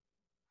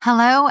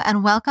Hello,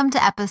 and welcome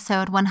to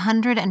episode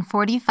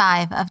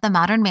 145 of The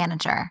Modern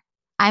Manager.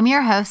 I'm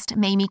your host,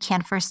 Mamie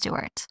Canfer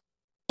Stewart.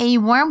 A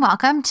warm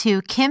welcome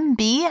to Kim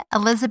B.,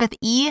 Elizabeth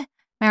E.,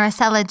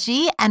 Maricela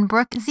G., and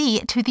Brooke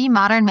Z. to the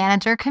Modern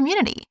Manager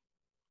community.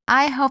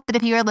 I hope that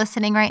if you are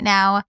listening right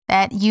now,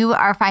 that you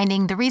are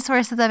finding the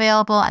resources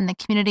available and the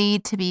community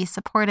to be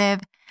supportive.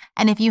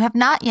 And if you have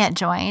not yet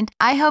joined,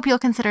 I hope you'll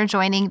consider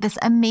joining this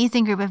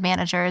amazing group of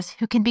managers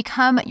who can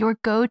become your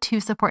go-to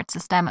support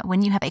system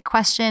when you have a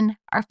question,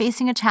 are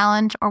facing a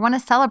challenge, or want to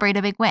celebrate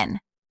a big win.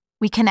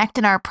 We connect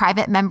in our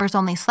private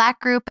members-only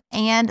Slack group,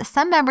 and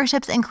some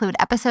memberships include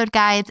episode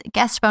guides,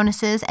 guest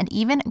bonuses, and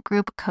even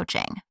group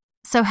coaching.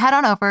 So head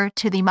on over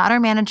to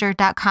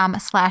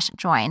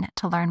themodernmanager.com/join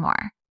to learn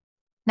more.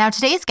 Now,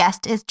 today's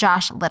guest is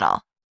Josh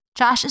Little.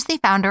 Josh is the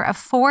founder of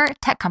 4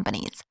 tech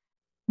companies,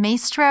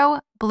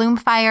 Maestro,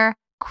 Bloomfire,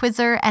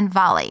 Quizzer, and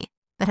Volley,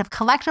 that have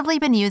collectively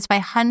been used by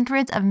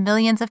hundreds of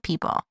millions of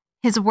people.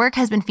 His work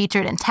has been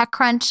featured in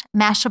TechCrunch,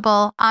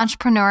 Mashable,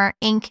 Entrepreneur,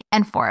 Inc.,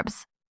 and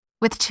Forbes.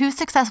 With 2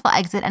 successful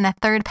exits and a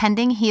 3rd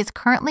pending, he is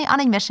currently on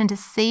a mission to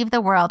save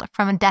the world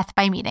from death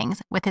by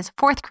meetings with his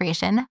 4th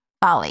creation,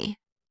 Volley.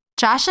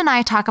 Josh and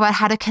I talk about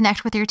how to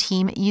connect with your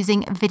team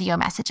using video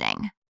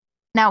messaging.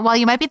 Now, while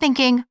you might be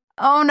thinking,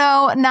 oh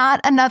no, not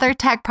another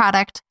tech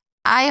product,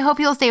 I hope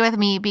you'll stay with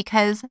me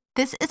because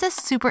this is a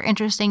super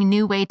interesting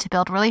new way to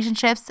build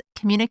relationships,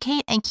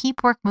 communicate, and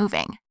keep work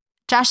moving.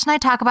 Josh and I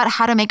talk about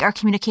how to make our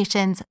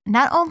communications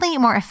not only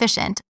more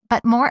efficient,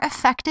 but more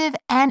effective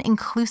and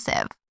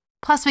inclusive.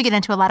 Plus, we get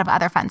into a lot of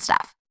other fun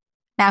stuff.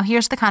 Now,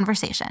 here's the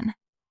conversation.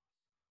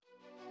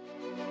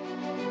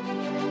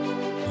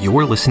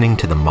 You're listening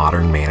to The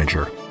Modern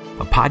Manager,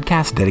 a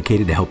podcast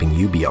dedicated to helping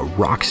you be a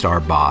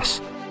rockstar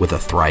boss with a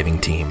thriving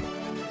team.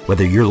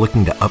 Whether you're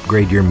looking to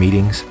upgrade your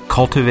meetings,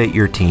 cultivate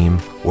your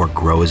team, or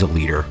grow as a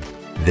leader,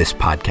 this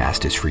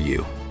podcast is for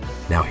you.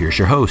 Now here's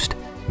your host,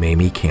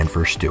 Mamie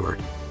Canfer Stewart.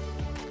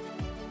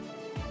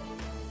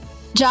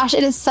 Josh,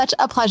 it is such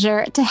a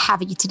pleasure to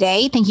have you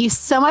today. Thank you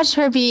so much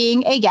for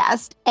being a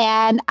guest.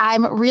 And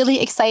I'm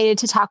really excited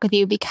to talk with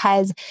you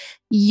because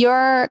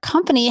your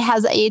company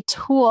has a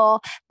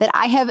tool that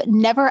I have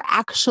never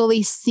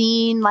actually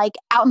seen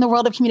out in the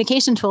world of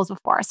communication tools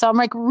before. So I'm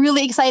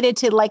really excited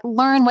to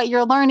learn what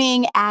you're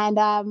learning and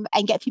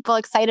get people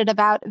excited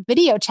about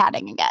video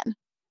chatting again.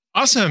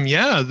 Awesome.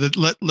 Yeah,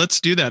 let's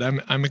do that.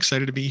 I'm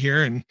excited to be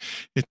here and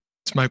it's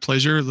my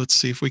pleasure. Let's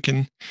see if we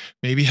can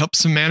maybe help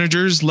some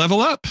managers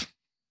level up.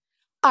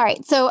 All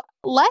right. So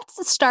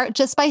let's start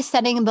just by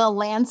setting the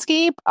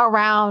landscape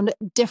around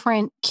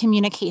different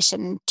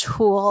communication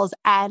tools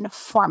and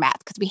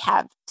formats, because we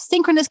have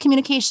synchronous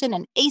communication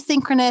and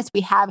asynchronous.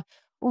 We have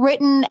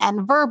written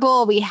and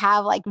verbal. We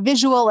have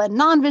visual and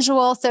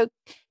non-visual. So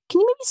can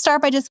you maybe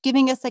start by just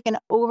giving us an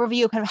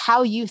overview of kind of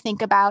how you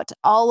think about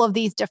all of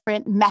these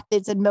different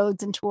methods and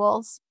modes and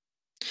tools?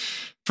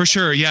 For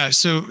sure. Yeah.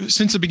 So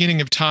since the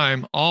beginning of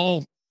time,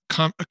 all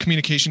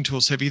communication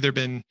tools have either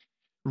been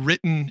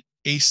written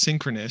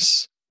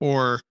asynchronous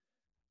or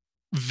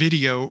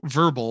video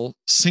verbal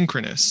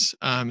synchronous.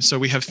 So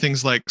we have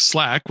things like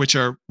Slack, which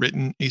are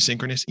written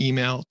asynchronous,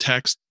 email,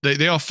 text.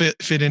 They all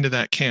fit into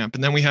that camp.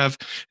 And then we have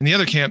in the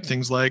other camp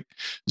things like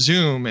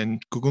Zoom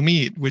and Google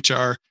Meet, which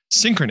are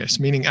synchronous,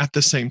 meaning at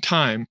the same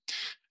time.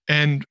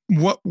 And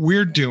what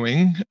we're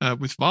doing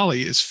with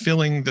Volley is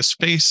filling the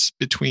space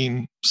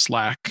between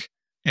Slack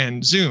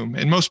and Zoom.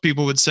 And most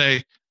people would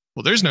say,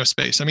 well, there's no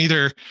space. I'm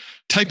either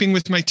typing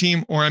with my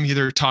team or I'm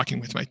either talking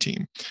with my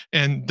team.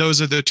 And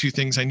those are the 2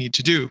 things I need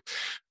to do.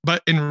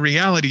 But in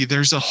reality,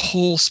 there's a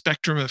whole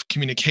spectrum of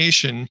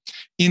communication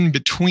in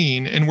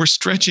between, and we're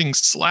stretching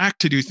Slack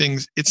to do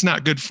things it's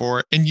not good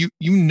for. And you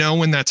know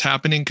when that's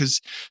happening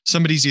because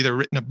somebody's either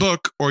written a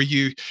book or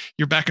you're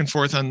back and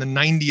forth on the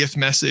 90th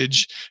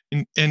message.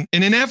 And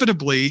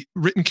inevitably,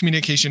 written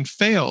communication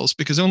fails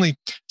because only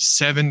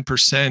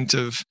 7%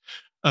 of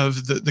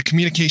the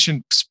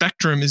communication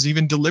spectrum is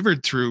even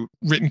delivered through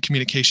written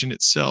communication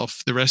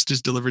itself. The rest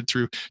is delivered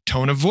through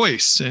tone of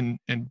voice and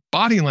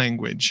body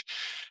language.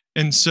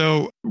 And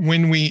so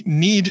when we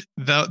need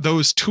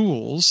those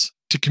tools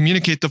to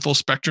communicate the full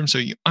spectrum, so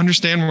you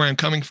understand where I'm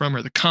coming from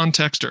or the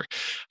context or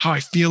how I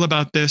feel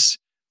about this,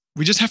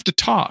 we just have to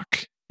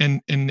talk.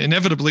 And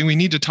inevitably, we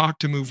need to talk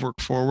to move work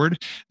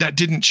forward. That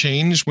didn't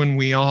change when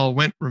we all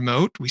went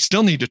remote. We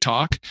still need to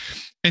talk.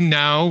 And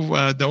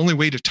now the only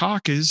way to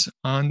talk is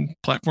on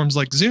platforms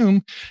like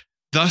Zoom,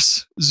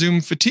 thus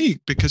Zoom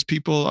fatigue, because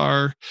people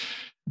are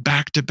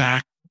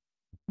back-to-back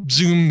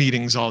Zoom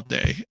meetings all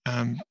day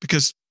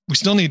because we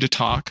still need to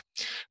talk.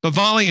 But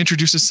Volley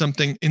introduces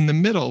something in the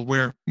middle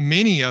where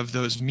many of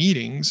those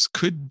meetings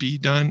could be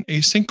done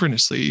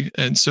asynchronously.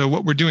 And so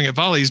what we're doing at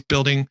Volley is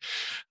building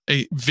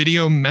a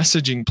video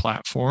messaging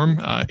platform,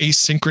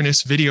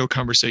 asynchronous video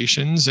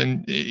conversations.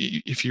 And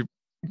if you're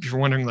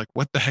wondering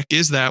what the heck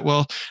is that?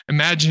 Well,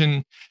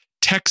 imagine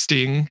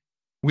texting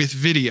with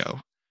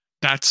video.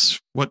 that's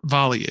what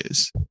Volley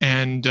is.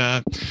 And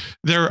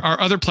there are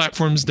other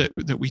platforms that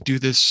we do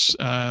this,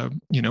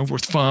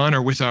 with fun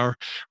or with our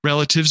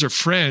relatives or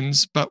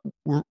friends, but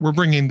we're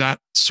bringing that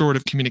sort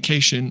of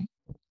communication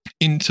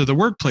into the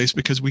workplace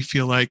because we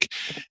feel like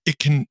it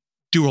can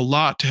do a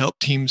lot to help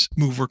teams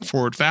move work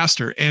forward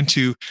faster and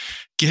to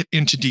get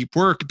into deep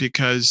work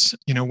because,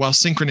 while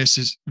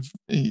synchronous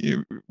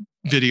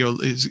video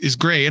is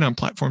great on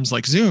platforms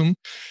like Zoom,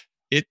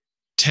 it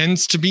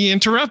tends to be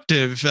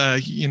interruptive.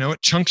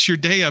 It chunks your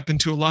day up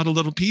into a lot of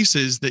little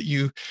pieces that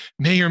you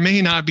may or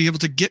may not be able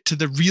to get to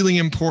the really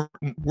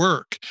important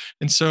work.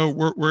 And so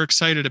we're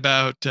excited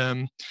about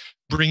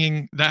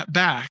bringing that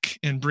back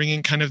and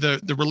bringing kind of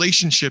the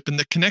relationship and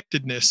the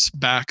connectedness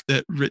back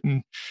that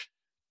written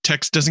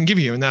text doesn't give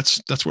you. And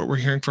that's what we're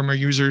hearing from our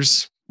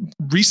users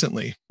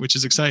recently, which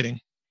is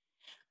exciting.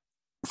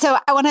 So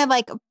I want to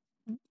like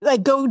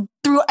go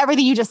through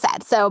everything you just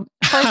said. So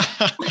first,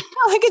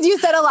 because you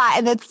said a lot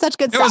and it's such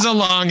good stuff. It was a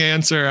long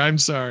answer. I'm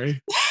sorry.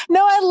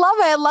 No, I love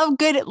it. I love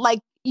good. Like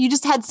you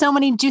just had so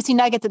many juicy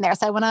nuggets in there.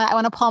 So I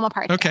want to pull them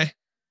apart. Okay. Here.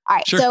 All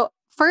right. Sure. So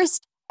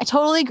first, I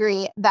totally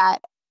agree that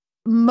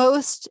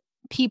most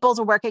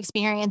people's work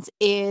experience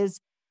is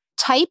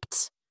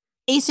typed,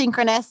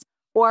 asynchronous,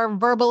 or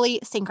verbally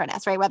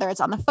synchronous, right? Whether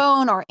it's on the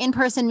phone or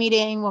in-person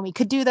meeting when we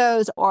could do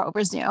those or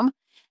over Zoom.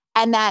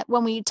 And that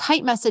when we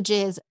type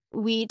messages,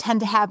 we tend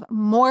to have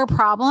more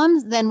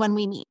problems than when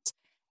we meet.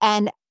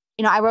 And,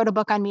 I wrote a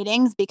book on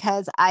meetings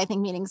because I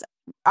think meetings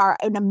are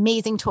an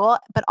amazing tool,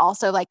 but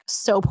also like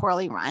so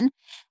poorly run.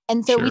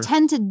 And so we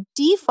tend to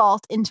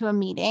default into a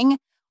meeting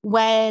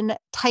when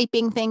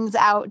typing things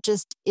out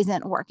just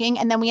isn't working.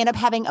 And then we end up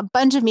having a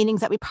bunch of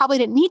meetings that we probably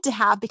didn't need to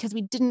have because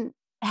we didn't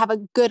have a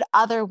good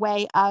other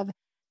way of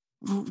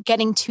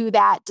getting to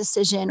that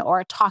decision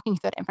or talking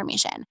through that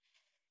information.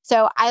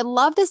 So I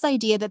love this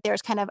idea that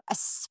there's kind of a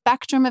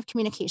spectrum of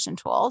communication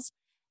tools.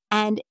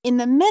 And in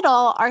the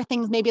middle are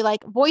things maybe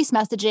like voice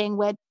messaging,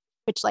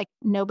 which like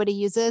nobody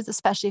uses,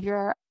 especially if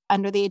you're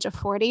under the age of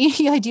 40.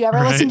 Do you ever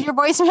listen to your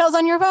voicemails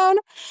on your phone?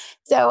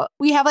 So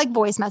we have like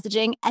voice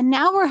messaging. And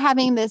now we're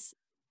having this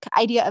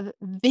idea of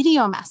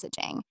video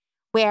messaging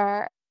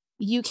where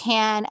you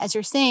can, as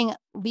you're saying,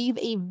 leave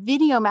a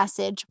video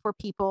message for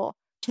people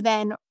to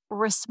then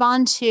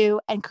respond to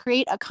and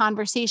create a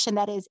conversation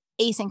that is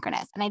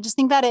asynchronous. And I just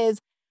think that is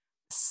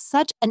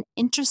such an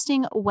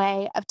interesting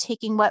way of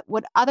taking what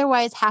would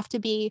otherwise have to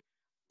be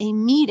a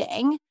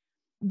meeting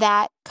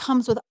that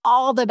comes with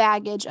all the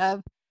baggage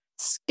of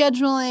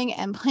scheduling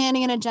and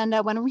planning an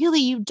agenda when really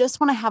you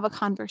just want to have a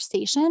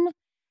conversation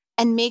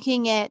and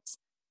making it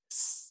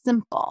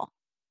simple.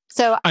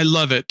 So I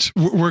love it.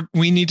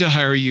 We need to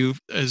hire you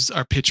as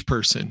our pitch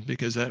person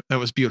because that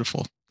was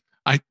beautiful.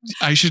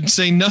 I should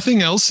say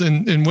nothing else.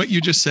 And what you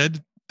just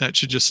said, that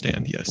should just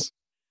stand. Yes.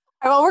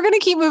 Well, we're going to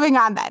keep moving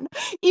on then,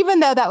 even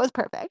though that was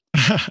perfect.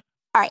 All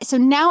right. So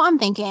now I'm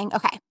thinking,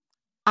 okay,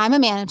 I'm a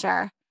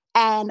manager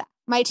and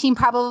my team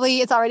probably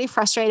is already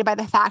frustrated by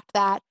the fact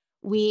that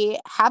we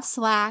have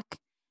Slack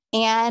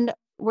and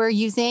we're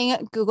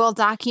using Google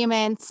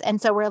Documents.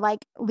 And so we're like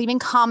leaving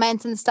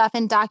comments and stuff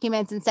in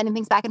documents and sending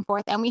things back and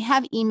forth. And we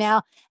have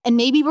email and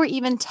maybe we're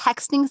even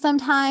texting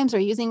sometimes or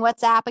using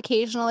WhatsApp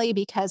occasionally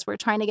because we're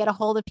trying to get a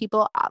hold of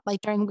people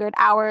like during weird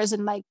hours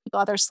and like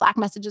people have their Slack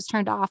messages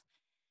turned off.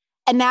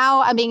 And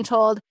now I'm being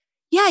told,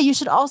 yeah, you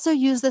should also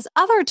use this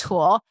other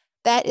tool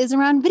that is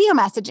around video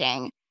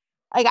messaging.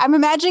 Like I'm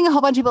imagining a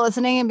whole bunch of people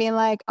listening and being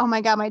like, oh my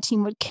God, my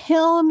team would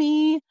kill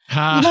me,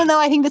 even though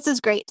I think this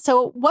is great.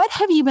 So what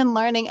have you been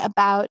learning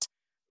about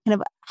kind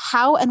of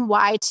how and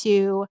why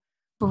to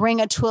bring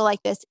a tool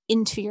like this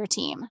into your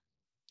team?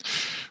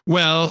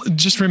 Well,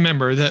 just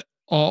remember that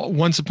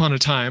once upon a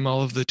time,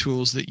 all of the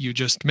tools that you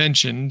just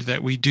mentioned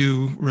that we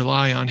do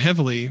rely on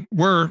heavily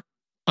were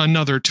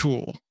another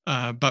tool,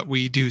 but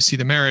we do see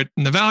the merit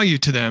and the value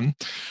to them.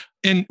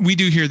 And we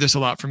do hear this a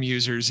lot from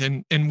users,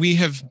 and we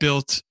have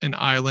built an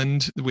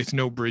island with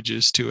no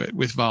bridges to it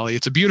with Volley.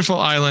 It's a beautiful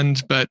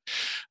island, but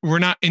we're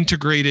not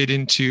integrated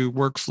into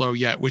workflow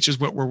yet, which is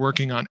what we're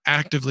working on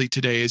actively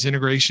today is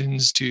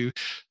integrations to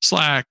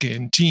Slack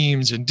and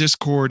Teams and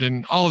Discord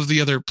and all of the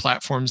other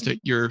platforms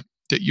that you're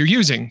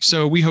using.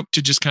 So we hope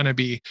to just kind of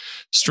be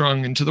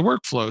strung into the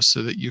workflow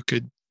so that you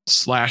could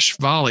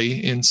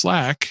 /Volley in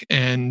Slack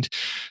and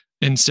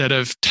instead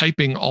of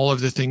typing all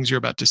of the things you're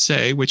about to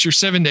say, which you're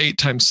 7 to 8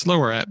 times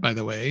slower at, by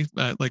the way,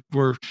 like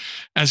we're,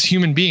 as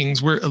human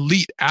beings, we're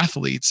elite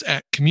athletes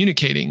at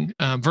communicating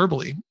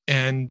verbally.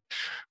 And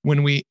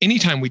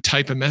anytime we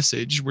type a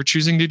message, we're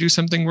choosing to do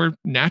something we're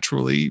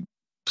naturally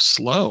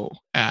slow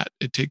at.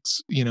 It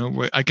takes,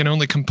 I can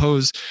only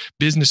compose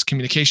business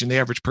communication, the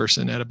average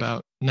person, at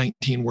about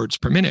 19 words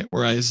per minute,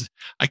 whereas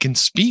I can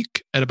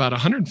speak at about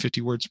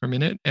 150 words per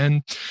minute,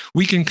 and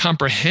we can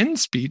comprehend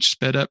speech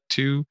sped up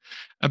to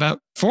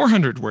about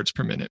 400 words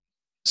per minute.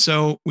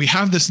 So we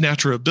have this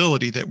natural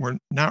ability that we're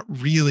not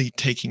really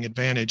taking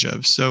advantage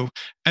of. So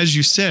as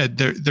you said,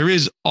 there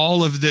is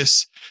all of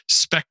this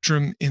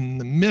spectrum in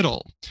the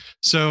middle.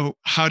 So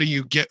how do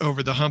you get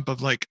over the hump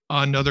of like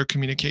another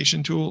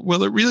communication tool?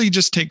 Well, it really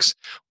just takes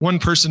one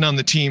person on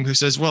the team who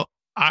says, well,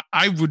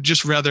 I would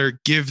just rather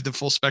give the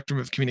full spectrum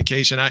of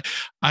communication.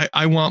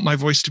 I want my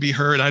voice to be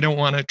heard. I don't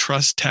want to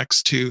trust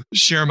text to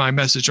share my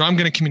message. Or I'm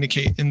going to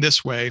communicate in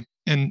this way,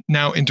 and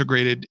now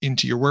integrated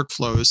into your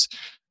workflows.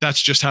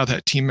 That's just how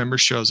that team member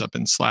shows up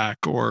in Slack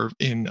or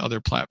in other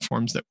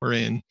platforms that we're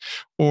in.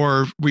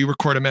 Or we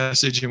record a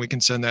message and we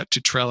can send that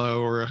to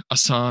Trello or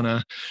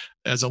Asana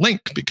as a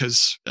link,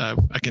 because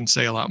I can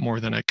say a lot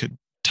more than I could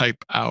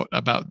type out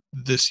about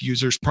this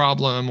user's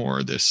problem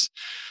or this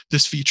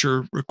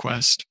feature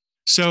request.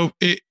 So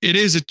it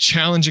is a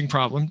challenging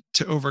problem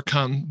to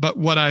overcome. But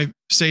what I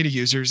say to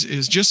users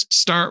is just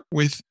start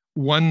with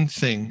one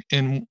thing.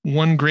 And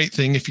one great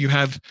thing, if you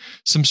have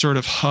some sort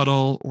of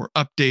huddle or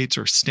updates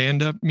or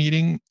stand-up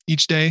meeting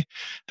each day,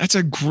 that's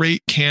a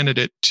great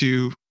candidate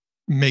to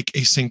make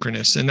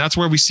asynchronous. And that's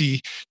where we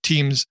see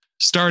teams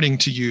starting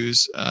to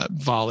use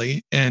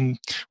Volley. And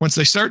once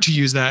they start to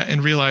use that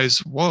and realize,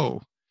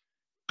 whoa,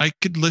 I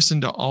could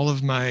listen to all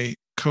of my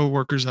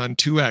coworkers on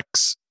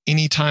 2X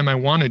anytime I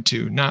wanted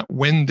to, not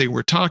when they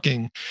were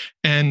talking.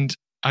 And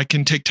I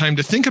can take time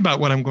to think about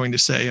what I'm going to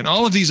say. And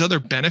all of these other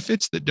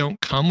benefits that don't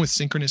come with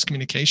synchronous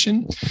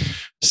communication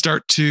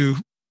start to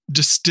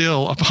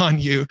distill upon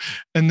you.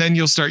 And then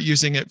you'll start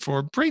using it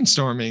for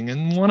brainstorming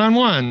and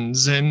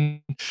one-on-ones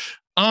and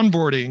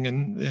onboarding,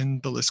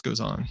 and the list goes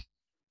on.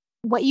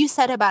 What you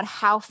said about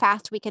how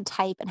fast we can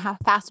type and how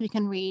fast we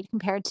can read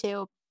compared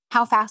to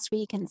how fast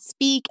we can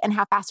speak and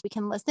how fast we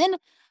can listen,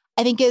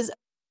 I think is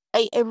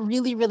a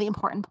really, really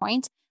important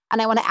point.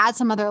 And I want to add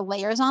some other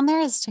layers on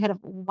there as to kind of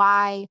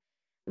why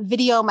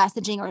video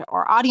messaging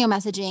or audio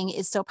messaging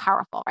is so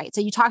powerful, right?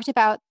 So you talked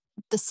about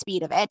the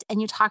speed of it, and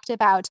you talked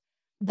about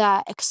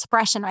the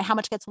expression, right? How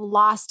much gets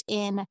lost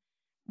in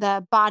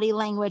the body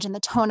language and the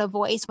tone of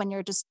voice when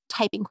you're just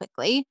typing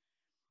quickly.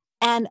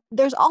 And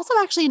there's also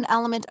actually an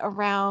element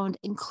around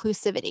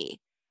inclusivity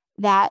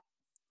that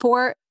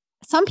for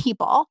some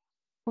people,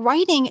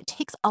 writing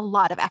takes a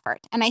lot of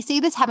effort. And I say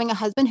this having a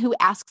husband who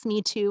asks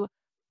me to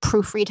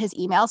proofread his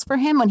emails for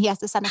him when he has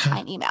to send a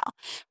client email,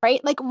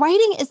 right? Like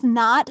writing is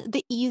not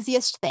the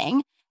easiest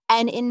thing.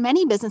 And in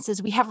many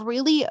businesses, we have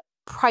really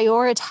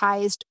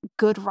prioritized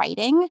good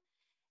writing,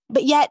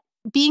 but yet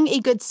being a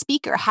good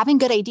speaker, having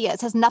good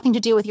ideas has nothing to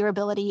do with your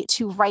ability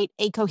to write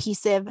a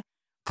cohesive,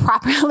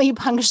 properly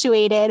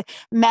punctuated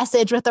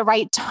message with the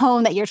right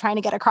tone that you're trying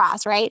to get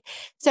across, right?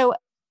 So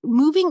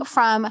moving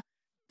from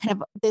kind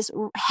of this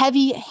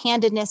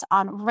heavy-handedness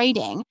on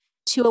writing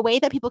to a way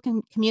that people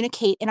can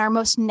communicate in our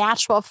most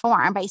natural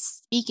form by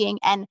speaking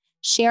and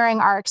sharing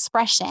our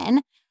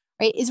expression,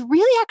 right, is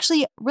really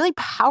actually really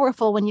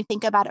powerful when you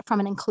think about it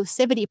from an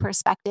inclusivity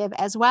perspective,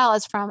 as well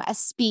as from a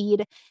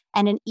speed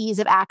and an ease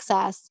of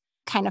access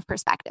kind of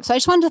perspective. So I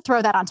just wanted to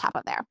throw that on top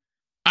of there.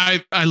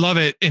 I love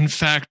it. In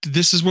fact,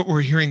 this is what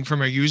we're hearing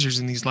from our users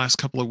in these last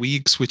couple of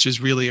weeks, which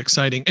is really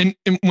exciting. And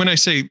when I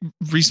say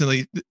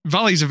recently,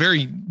 Volley is a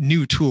very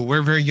new tool. We're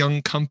a very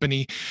young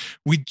company.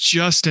 We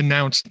just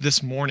announced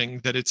this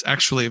morning that it's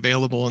actually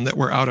available and that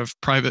we're out of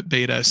private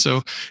beta.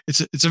 So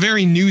it's a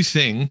very new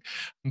thing,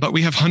 but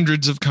we have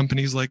hundreds of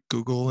companies like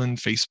Google and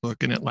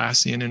Facebook and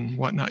Atlassian and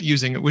whatnot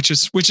using it, which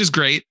is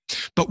great.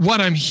 But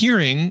what I'm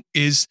hearing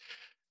is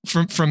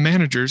from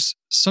managers,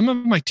 some of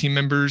my team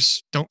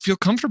members don't feel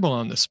comfortable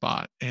on the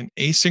spot, and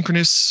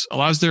asynchronous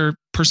allows their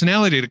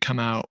personality to come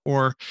out.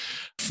 Or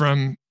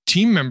from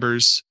team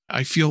members,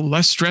 I feel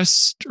less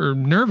stressed or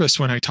nervous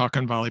when I talk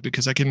on Volley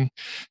because I can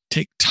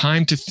take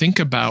time to think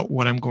about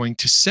what I'm going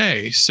to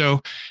say.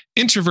 So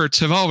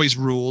introverts have always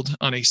ruled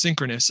on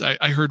asynchronous.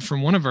 I heard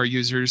from one of our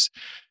users,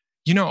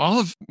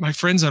 all of my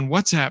friends on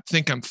WhatsApp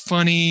think I'm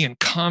funny and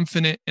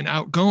confident and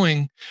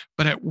outgoing,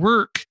 but at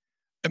work,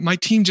 my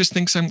team just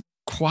thinks I'm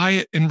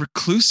quiet and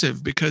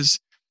reclusive because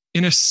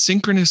in a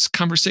synchronous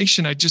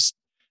conversation, I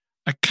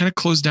kind of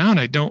close down.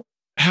 I don't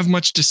have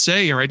much to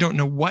say, or I don't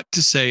know what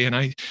to say. And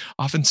I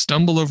often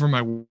stumble over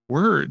my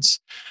words.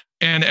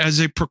 And as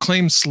a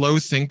proclaimed slow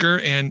thinker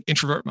and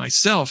introvert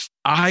myself,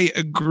 I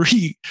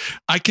agree.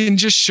 I can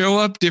just show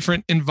up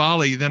different in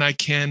Volley than I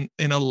can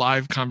in a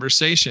live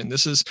conversation.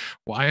 This is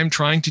why I'm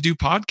trying to do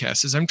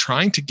podcasts, is I'm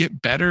trying to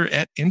get better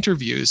at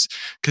interviews,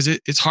 because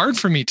it's hard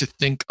for me to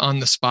think on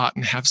the spot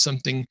and have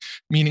something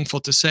meaningful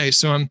to say.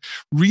 So I'm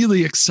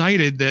really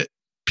excited that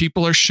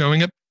people are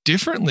showing up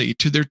differently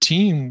to their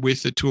team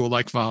with a tool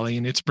like Volley,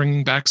 and it's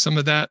bringing back some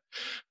of that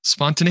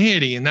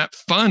spontaneity and that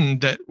fun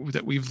that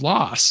we've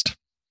lost.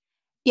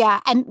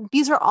 Yeah. And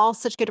these are all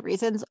such good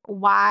reasons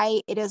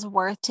why it is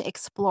worth to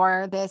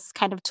explore this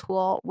kind of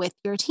tool with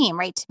your team,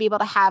 right? To be able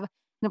to have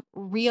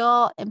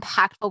real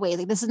impactful ways.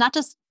 Like, this is not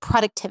just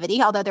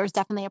productivity, although there's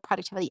definitely a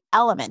productivity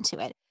element to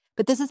it,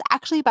 but this is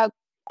actually about,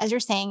 as you're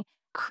saying,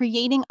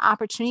 creating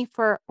opportunity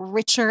for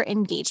richer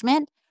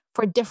engagement,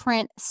 for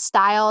different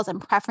styles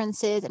and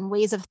preferences and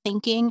ways of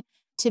thinking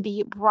to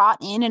be brought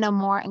in a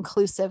more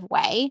inclusive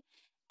way.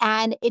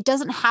 And it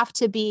doesn't have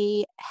to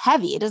be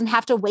heavy. It doesn't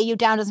have to weigh you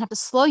down. It doesn't have to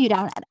slow you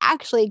down. It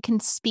actually can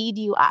speed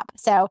you up.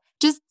 So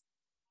just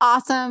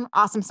awesome,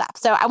 awesome stuff.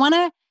 So I want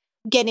to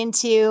get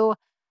into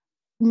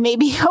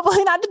maybe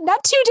hopefully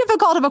not too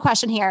difficult of a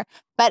question here,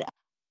 but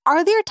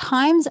are there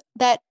times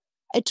that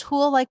a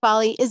tool like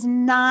Volley is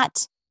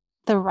not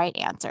the right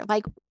answer?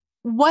 Like,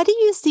 what do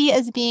you see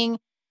as being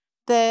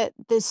the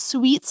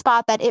sweet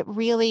spot that it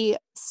really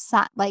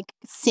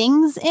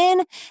sings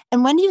in?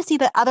 And when do you see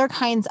that other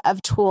kinds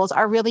of tools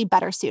are really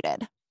better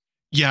suited?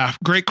 Yeah,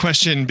 great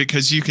question,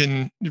 because you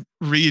can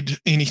read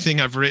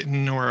anything I've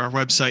written or our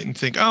website and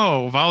think,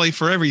 oh, Volley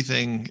for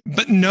everything.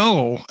 But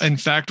no, in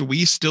fact,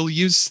 we still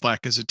use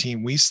Slack as a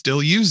team. We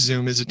still use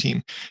Zoom as a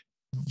team.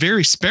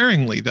 Very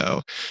sparingly,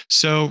 though.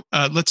 So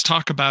let's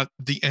talk about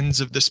the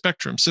ends of the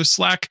spectrum. So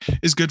Slack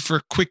is good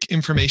for quick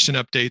information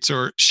updates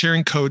or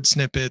sharing code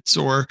snippets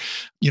or,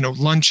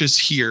 lunches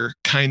here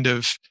kind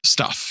of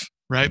stuff,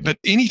 right? But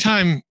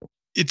anytime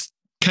it's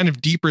kind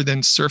of deeper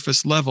than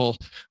surface level,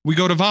 we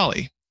go to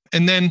Volley.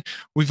 And then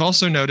we've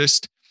also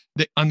noticed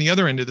that on the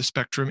other end of the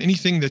spectrum,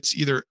 anything that's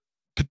either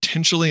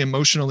potentially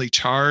emotionally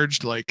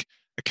charged, like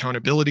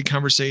accountability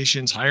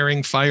conversations,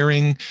 hiring,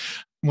 firing,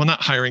 well,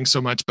 not hiring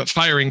so much, but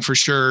firing for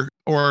sure,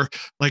 or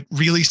like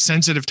really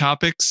sensitive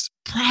topics,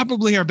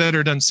 probably are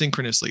better done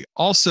synchronously.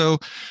 Also,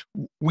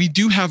 we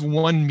do have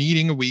one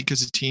meeting a week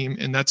as a team,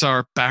 and that's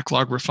our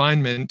backlog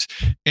refinement.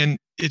 And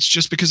it's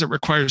just because it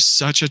requires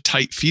such a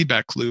tight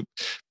feedback loop.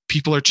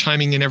 People are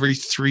chiming in every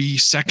 3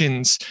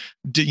 seconds,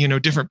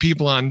 different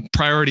people on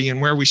priority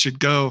and where we should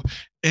go.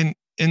 And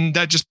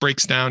that just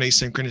breaks down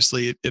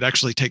asynchronously. It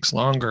actually takes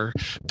longer,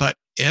 but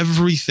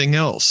everything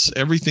else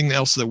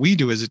that we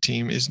do as a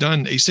team is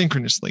done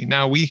asynchronously.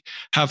 Now we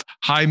have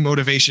high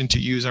motivation to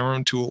use our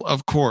own tool,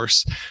 of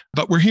course,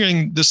 but we're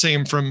hearing the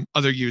same from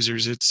other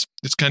users. It's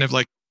kind of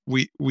like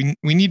we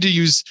need to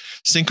use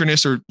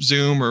synchronous or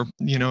Zoom or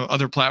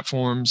other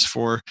platforms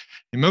for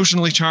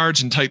emotionally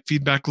charged and tight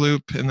feedback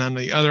loop, and then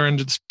the other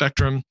end of the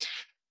spectrum,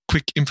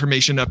 quick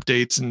information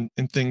updates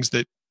and things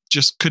that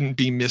just couldn't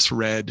be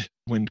misread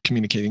when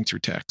communicating through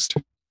text.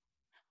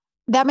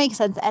 That makes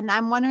sense. And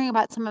I'm wondering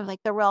about some of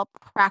the real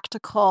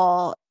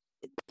practical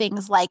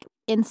things, like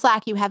in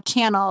Slack, you have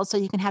channels so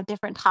you can have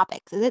different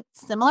topics. Is it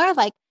similar?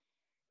 Like,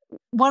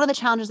 one of the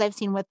challenges I've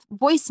seen with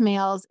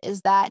voicemails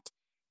is that,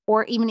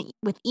 or even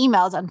with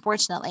emails,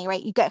 unfortunately,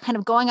 right? You get kind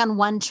of going on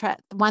one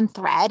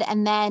thread,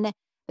 and then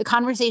the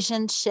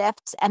conversation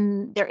shifts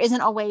and there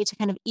isn't a way to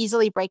kind of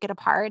easily break it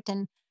apart.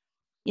 And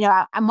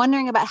I'm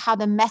wondering about how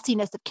the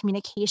messiness of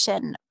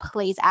communication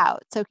plays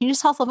out. So can you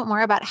just tell us a little bit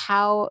more about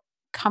how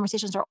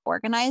conversations are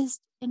organized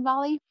in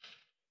Volley?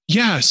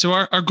 Yeah. So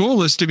our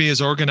goal is to be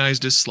as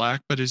organized as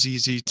Slack, but as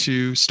easy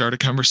to start a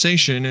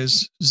conversation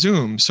as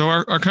Zoom. So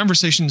our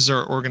conversations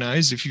are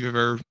organized. If you've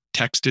ever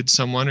texted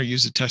someone or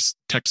used a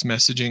text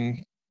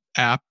messaging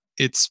app,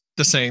 it's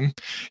the same.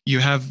 You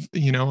have,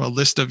 a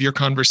list of your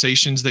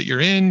conversations that you're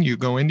in. You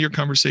go into your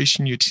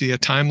conversation, you see a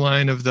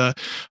timeline of the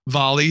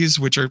volleys,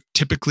 which are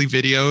typically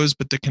videos,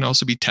 but they can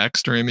also be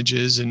text or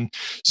images and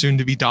soon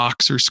to be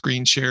docs or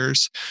screen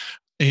shares.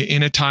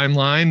 In a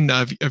timeline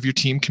of your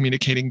team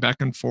communicating back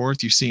and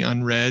forth, you see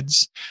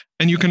unreads,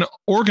 and you can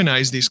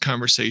organize these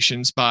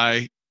conversations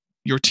by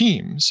your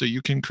team. So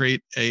you can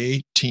create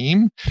a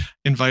team,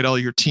 invite all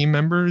your team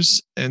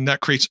members, and that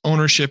creates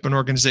ownership and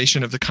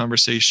organization of the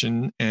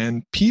conversation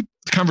and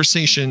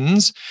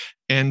conversations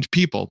and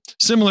people,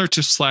 similar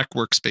to Slack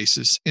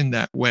workspaces in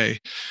that way.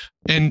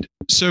 And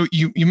so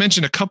you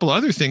mentioned a couple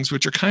other things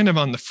which are kind of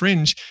on the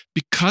fringe,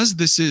 because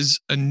this is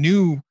a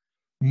new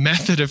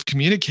method of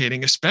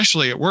communicating,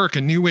 especially at work,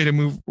 a new way to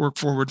move work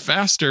forward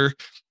faster.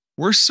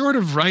 We're sort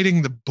of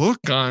writing the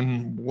book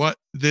on what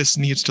this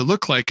needs to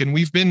look like. And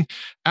we've been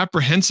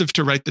apprehensive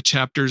to write the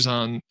chapters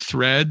on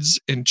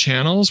threads and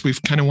channels.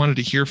 We've kind of wanted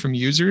to hear from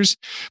users,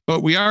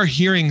 but we are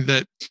hearing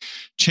that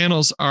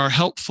channels are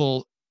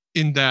helpful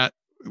in that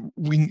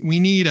we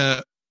need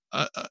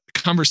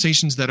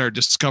conversations that are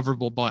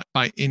discoverable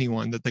by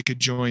anyone, that they could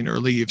join or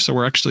leave. So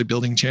we're actually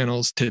building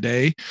channels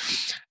today.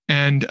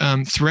 And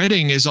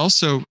threading is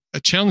also a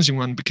challenging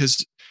one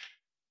because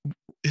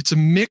it's a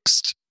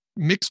mixed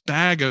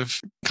bag of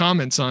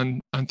comments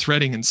on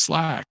threading in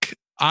Slack.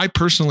 I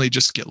personally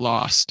just get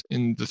lost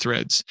in the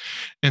threads.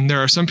 And there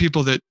are some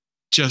people that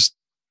just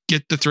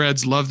get the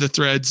threads, love the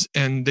threads,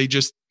 and they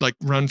just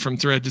run from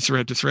thread to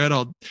thread to thread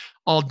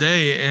all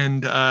day.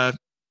 And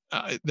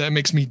that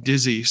makes me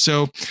dizzy.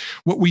 So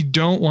what we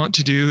don't want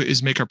to do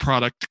is make our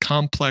product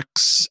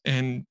complex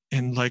and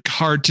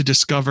hard to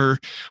discover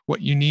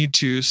what you need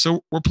to.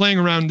 So we're playing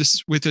around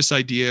with this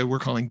idea we're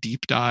calling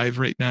deep dive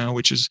right now,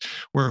 which is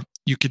where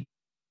you could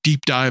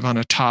deep dive on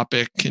a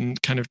topic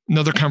and kind of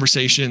another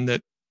conversation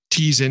that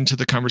tees into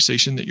the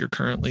conversation that you're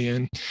currently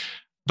in.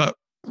 But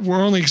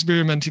we're only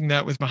experimenting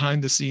that with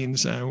behind the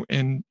scenes,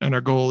 and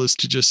our goal is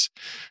to just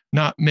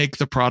not make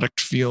the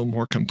product feel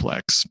more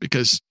complex,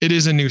 because it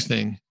is a new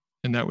thing,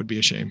 and that would be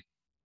a shame.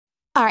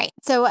 All right.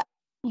 So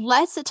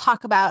let's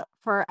talk about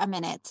for a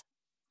minute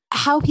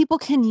how people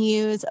can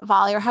use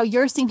Volley, or how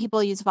you're seeing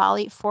people use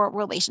Volley for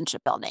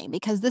relationship building,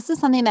 because this is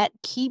something that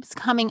keeps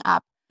coming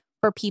up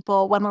for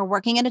people when we're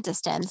working at a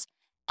distance.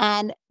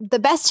 And the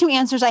best two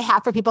answers I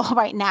have for people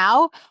right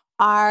now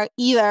are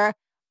either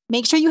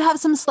make sure you have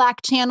some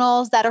Slack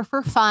channels that are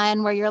for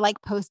fun, where you're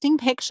like posting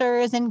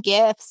pictures and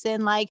GIFs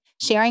and like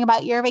sharing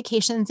about your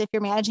vacations if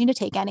you're managing to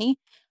take any,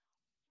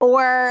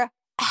 or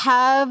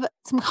have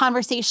some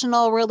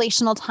conversational,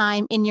 relational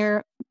time in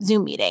your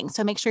Zoom meeting.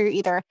 So make sure you're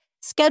either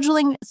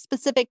scheduling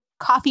specific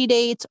coffee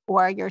dates,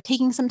 or you're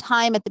taking some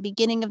time at the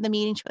beginning of the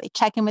meeting to really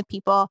check in with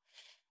people.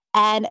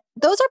 And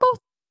those are both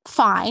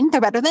fine. They're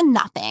better than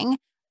nothing.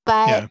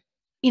 But,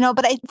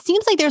 but it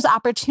seems like there's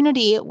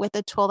opportunity with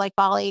a tool like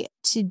Volley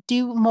to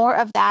do more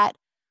of that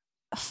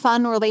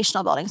fun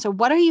relational building. So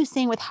what are you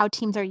seeing with how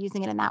teams are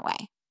using it in that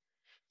way?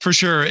 For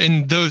sure.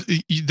 And those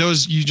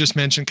you just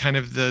mentioned kind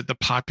of the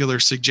popular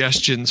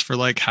suggestions for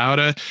like how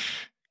to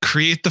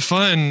create the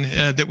fun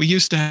that we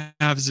used to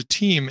have as a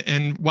team.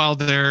 And while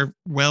they're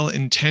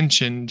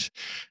well-intentioned,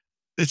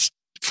 it's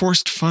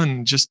forced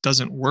fun just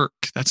doesn't work.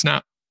 That's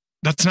not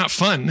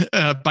fun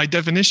by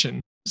definition.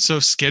 So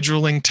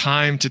scheduling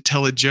time to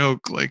tell a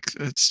joke, like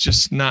it's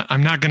just not,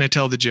 I'm not going to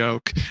tell the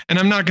joke, and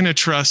I'm not going to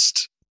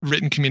trust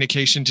written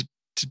communication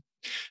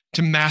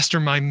to master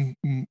my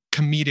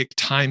comedic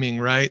timing,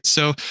 right?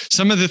 So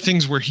some of the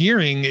things we're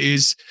hearing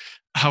is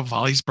how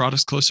Volley's brought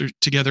us closer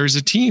together as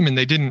a team, and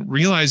they didn't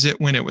realize it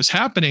when it was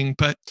happening.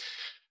 But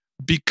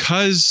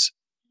because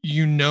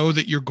you know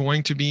that you're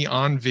going to be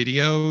on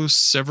video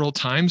several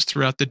times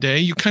throughout the day,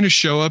 you kind of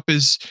show up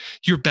as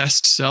your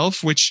best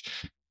self, which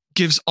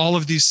gives all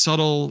of these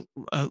subtle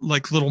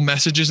like little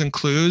messages and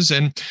clues.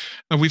 And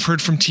we've heard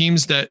from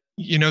teams that,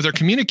 they're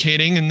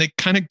communicating and they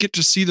kind of get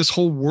to see this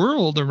whole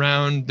world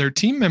around their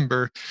team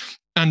member.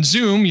 On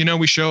Zoom,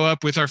 we show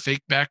up with our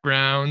fake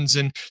backgrounds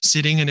and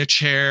sitting in a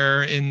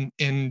chair in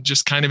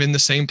just kind of in the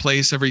same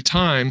place every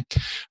time.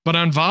 But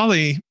on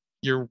Volley,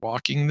 you're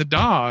walking the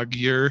dog,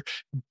 you're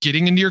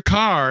getting into your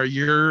car,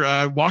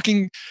 you're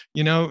walking,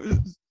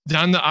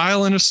 down the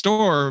aisle in a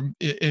store,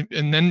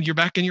 and then you're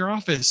back in your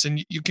office,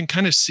 and you can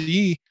kind of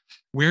see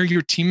where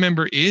your team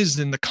member is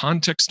in the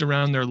context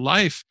around their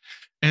life.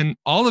 And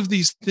all of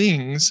these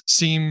things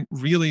seem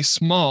really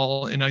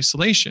small in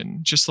isolation,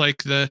 just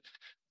like the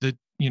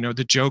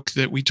joke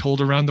that we told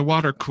around the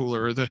water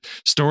cooler, or the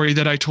story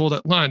that I told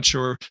at lunch,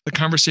 or the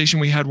conversation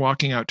we had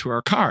walking out to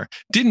our car.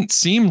 Didn't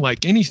seem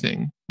like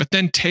anything, but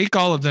then take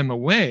all of them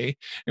away,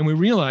 and we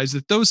realize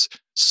that those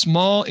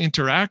small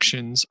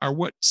interactions are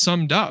what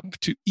summed up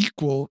to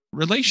equal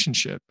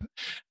relationship,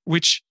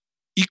 which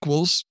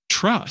equals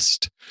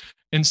trust.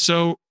 And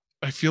so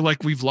I feel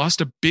like we've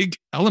lost a big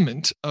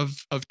element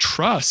of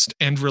trust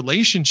and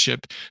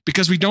relationship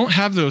because we don't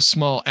have those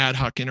small ad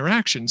hoc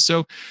interactions.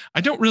 So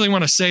I don't really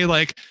want to say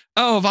like,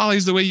 oh, Volley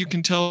is the way you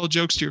can tell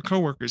jokes to your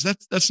coworkers.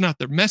 That's not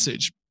the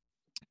message.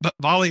 But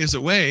Volley is a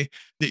way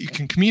that you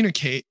can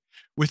communicate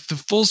with the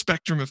full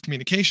spectrum of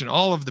communication,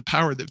 all of the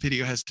power that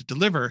video has to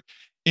deliver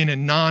in a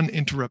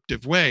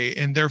non-interruptive way,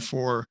 and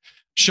therefore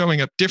showing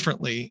up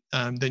differently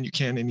than you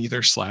can in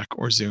either Slack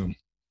or Zoom.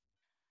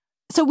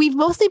 So we've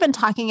mostly been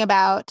talking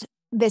about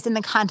this in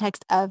the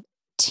context of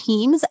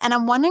teams, and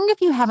I'm wondering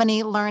if you have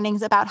any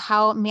learnings about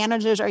how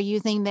managers are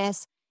using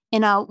this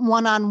in a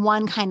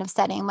one-on-one kind of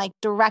setting, like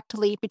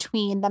directly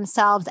between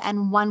themselves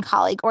and one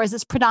colleague, or is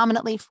this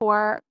predominantly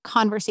for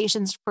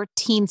conversations for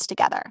teams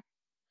together?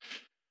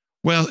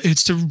 Well,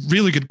 it's a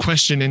really good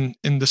question,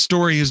 and the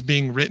story is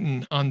being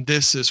written on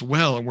this as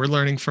well, and we're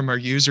learning from our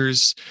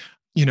users.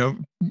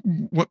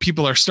 What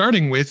people are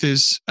starting with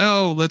is,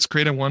 let's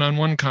create a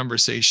one-on-one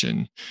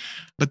conversation.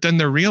 But then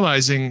they're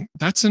realizing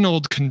that's an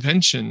old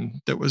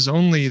convention that was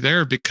only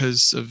there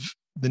because of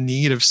the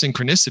need of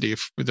synchronicity.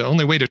 If the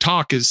only way to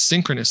talk is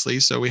synchronously,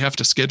 so we have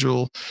to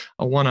schedule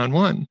a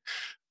one-on-one.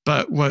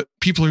 But what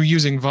people who are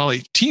using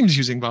Volley, teams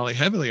using Volley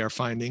heavily, are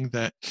finding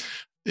that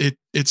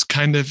it's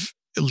kind of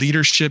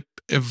leadership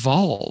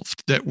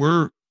evolved, that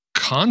we're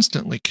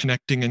constantly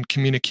connecting and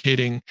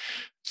communicating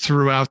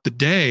throughout the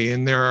day.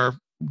 And there are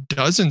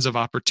dozens of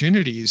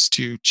opportunities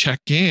to check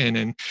in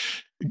and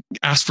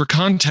ask for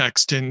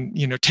context and,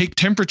 take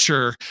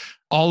temperature,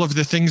 all of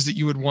the things that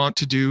you would want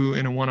to do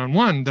in a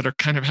one-on-one that are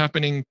kind of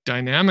happening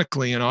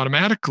dynamically and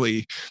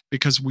automatically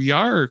because we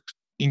are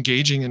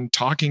engaging and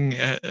talking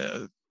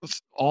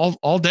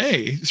all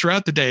day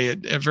throughout the day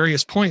at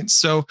various points.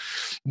 So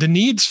the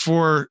needs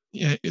for,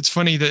 it's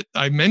funny that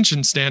I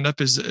mentioned stand-up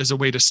as a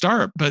way to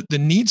start, but the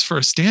needs for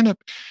a stand-up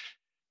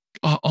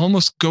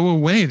almost go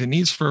away. The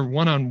needs for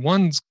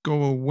one-on-ones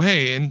go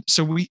away. And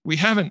so we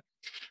haven't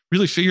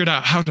really figured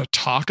out how to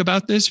talk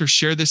about this or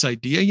share this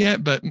idea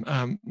yet. But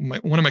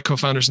one of my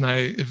co-founders and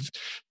I have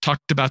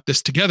talked about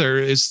this together,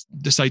 is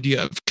this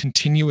idea of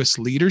continuous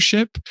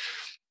leadership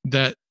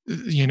that,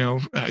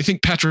 I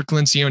think Patrick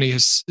Lencioni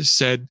has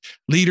said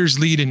leaders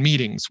lead in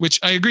meetings, which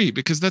I agree,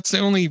 because that's the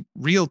only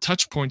real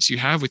touch points you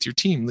have with your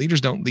team. Leaders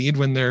don't lead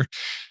when they're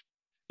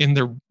in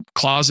their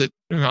closet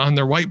on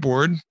their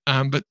whiteboard,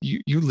 but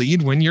you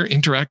lead when you're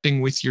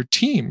interacting with your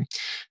team.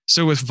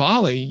 So with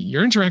Volley,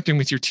 you're interacting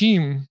with your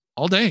team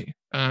all day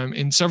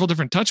in several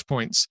different touch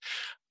points,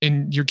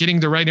 and you're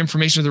getting the right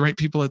information to the right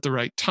people at the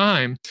right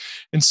time.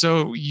 And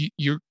so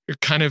you're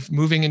kind of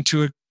moving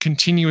into a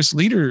continuous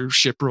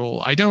leadership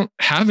role. I don't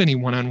have any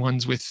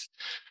one-on-ones with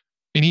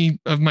any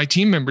of my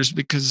team members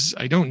because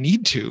I don't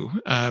need to.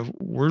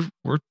 We're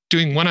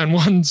doing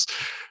one-on-ones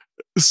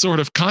sort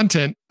of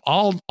content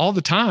all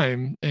the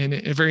time in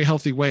a very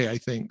healthy way, I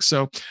think.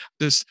 So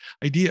this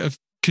idea of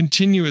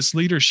continuous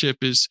leadership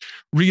is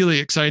really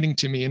exciting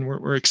to me, and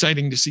we're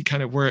exciting to see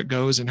kind of where it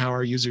goes and how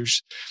our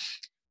users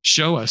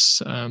show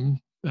us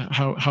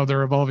how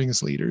they're evolving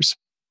as leaders.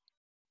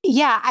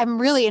 Yeah, I'm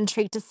really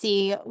intrigued to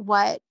see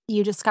what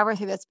you discover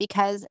through this,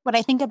 because when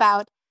I think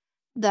about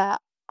the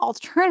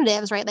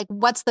alternatives, right? Like,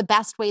 what's the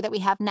best way that we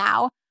have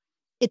now?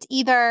 It's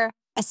either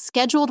a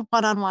scheduled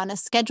one-on-one, a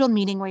scheduled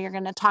meeting where you're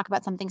going to talk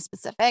about something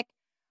specific,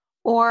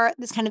 or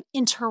this kind of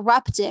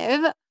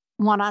interruptive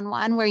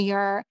one-on-one where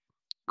you're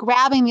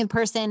grabbing the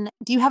person.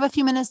 Do you have a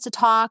few minutes to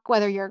talk?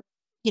 Whether you're,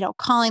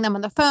 calling them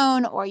on the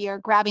phone or you're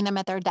grabbing them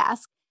at their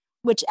desk,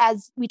 which,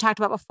 as we talked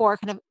about before,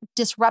 kind of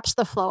disrupts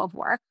the flow of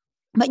work,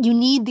 but you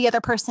need the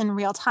other person in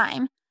real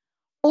time.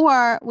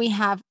 Or we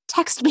have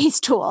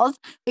text-based tools.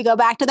 We go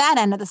back to that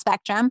end of the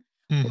spectrum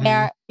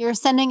where you're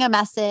sending a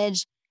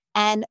message,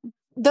 and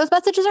those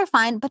messages are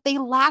fine, but they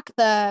lack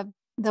the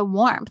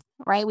warmth,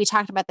 right? We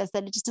talked about this,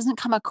 that it just doesn't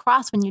come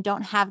across when you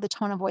don't have the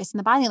tone of voice and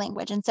the body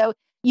language. And so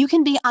you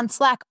can be on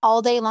Slack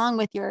all day long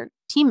with your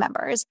team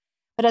members,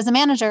 but as a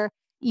manager,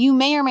 you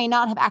may or may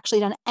not have actually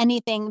done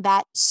anything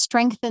that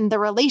strengthened the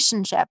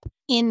relationship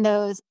in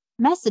those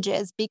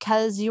messages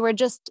because you were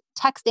just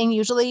texting,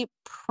 usually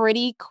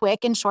pretty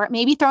quick and short,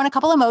 maybe throwing a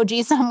couple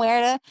emojis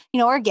somewhere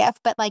to, or a GIF,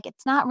 but like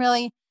it's not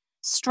really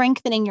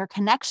strengthening your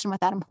connection with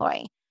that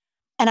employee.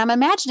 And I'm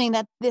imagining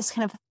that this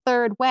kind of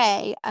third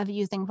way of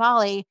using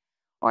Volley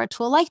or a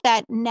tool like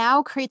that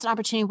now creates an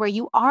opportunity where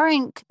you are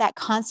in that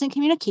constant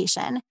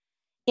communication.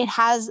 It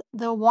has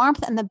the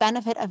warmth and the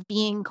benefit of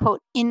being,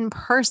 quote, in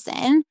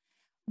person,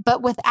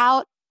 but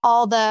without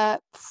all the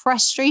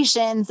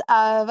frustrations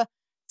of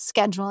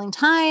scheduling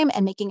time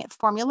and making it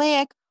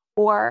formulaic,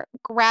 or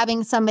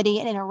grabbing somebody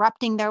and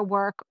interrupting their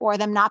work, or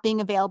them not being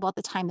available at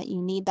the time that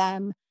you need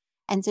them.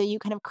 And so you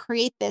kind of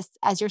create this,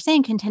 as you're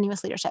saying,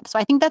 continuous leadership. So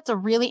I think that's a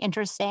really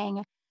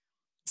interesting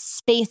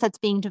space that's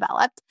being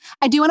developed.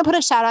 I do want to put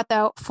a shout out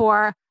though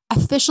for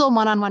official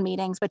one-on-one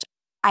meetings, which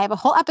I have a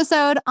whole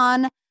episode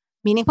on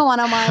meaningful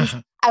one-on-ones.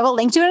 I will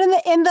link to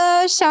it in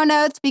the show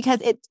notes because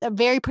it's a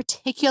very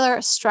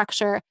particular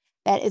structure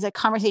that is a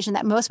conversation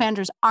that most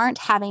managers aren't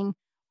having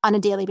on a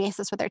daily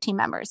basis with their team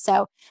members.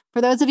 So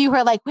for those of you who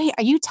are like, wait,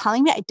 are you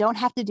telling me I don't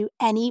have to do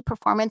any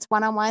performance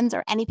one-on-ones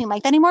or anything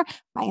like that anymore?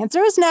 My answer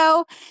is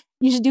no.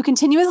 You should do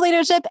continuous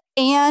leadership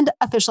and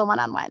official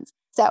one-on-ones.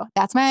 So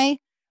that's my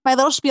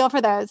little spiel for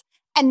those.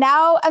 And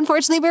now,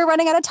 unfortunately, we're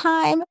running out of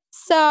time.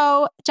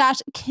 So Josh,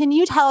 can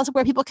you tell us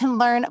where people can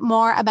learn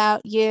more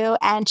about you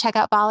and check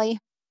out Volley?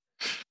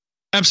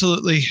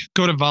 Absolutely.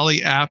 Go to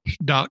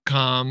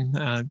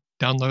volleyapp.com,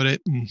 download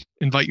it, and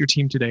invite your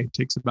team today. It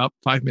takes about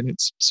 5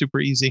 minutes. Super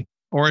easy.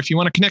 Or if you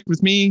want to connect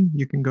with me,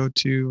 you can go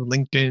to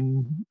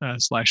LinkedIn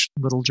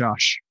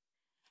 /LittleJosh.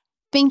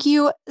 Thank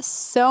you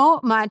so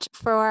much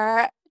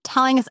for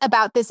telling us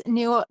about this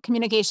new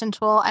communication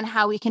tool and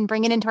how we can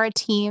bring it into our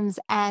teams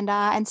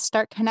and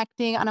start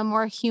connecting on a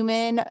more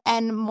human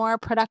and more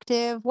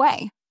productive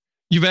way.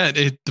 You bet.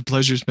 The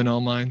pleasure's been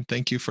all mine.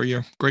 Thank you for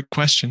your great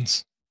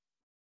questions.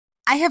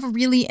 I have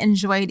really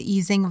enjoyed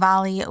using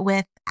Volley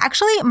with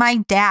actually my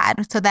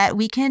dad so that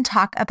we can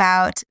talk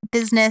about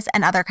business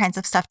and other kinds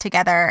of stuff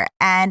together.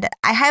 And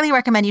I highly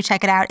recommend you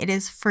check it out. It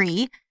is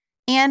free.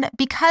 And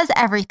because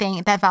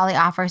everything that Volley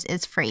offers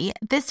is free,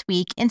 this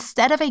week,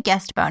 instead of a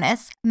guest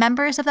bonus,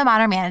 members of the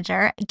Modern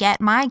Manager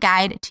get my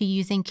guide to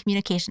using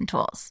communication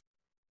tools.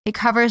 It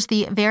covers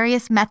the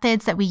various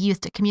methods that we use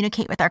to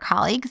communicate with our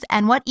colleagues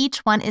and what each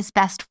one is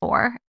best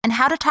for, and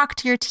how to talk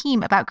to your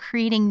team about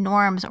creating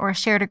norms or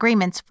shared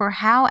agreements for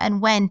how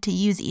and when to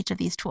use each of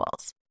these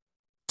tools.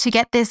 To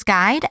get this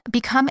guide,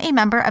 become a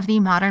member of the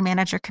Modern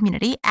Manager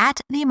community at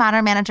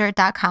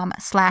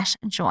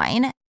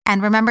themodernmanager.com/join.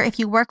 And remember, if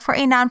you work for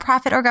a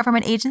nonprofit or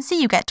government agency,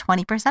 you get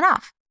 20%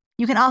 off.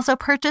 You can also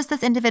purchase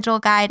this individual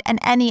guide and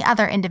any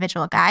other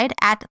individual guide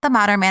at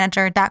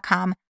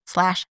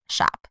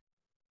themodernmanager.com/shop.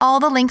 All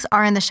the links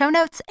are in the show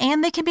notes,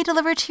 and they can be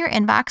delivered to your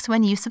inbox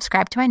when you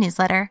subscribe to my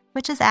newsletter,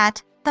 which is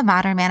at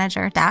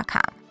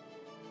themodernmanager.com.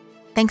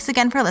 Thanks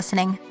again for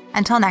listening.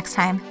 Until next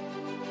time.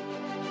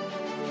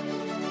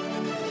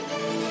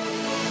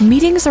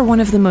 Meetings are one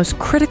of the most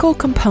critical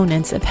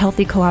components of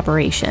healthy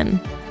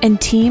collaboration, and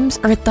teams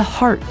are at the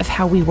heart of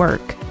how we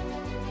work.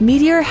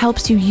 Meteor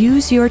helps you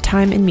use your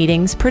time in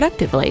meetings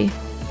productively,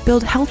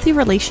 build healthy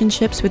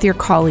relationships with your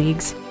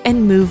colleagues,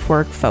 and move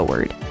work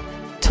forward.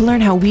 To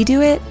learn how we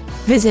do it,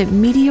 visit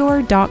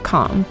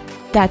meteor.com.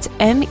 That's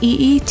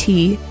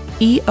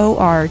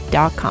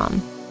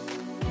MEETEOR.com.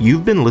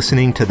 You've been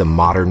listening to The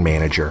Modern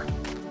Manager.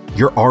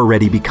 You're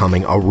already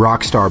becoming a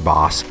rockstar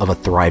boss of a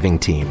thriving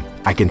team,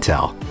 I can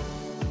tell.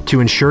 To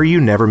ensure you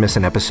never miss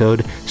an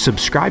episode,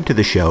 subscribe to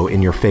the show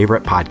in your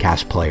favorite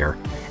podcast player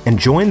and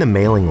join the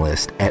mailing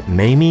list at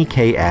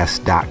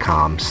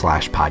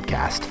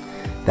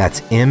mamieks.com/podcast. That's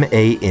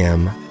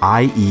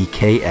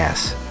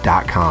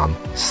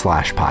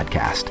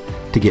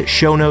MAMIEKS.com/podcast to get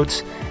show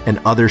notes and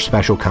other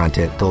special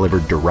content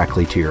delivered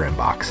directly to your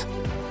inbox.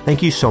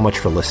 Thank you so much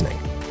for listening.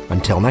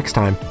 Until next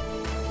time.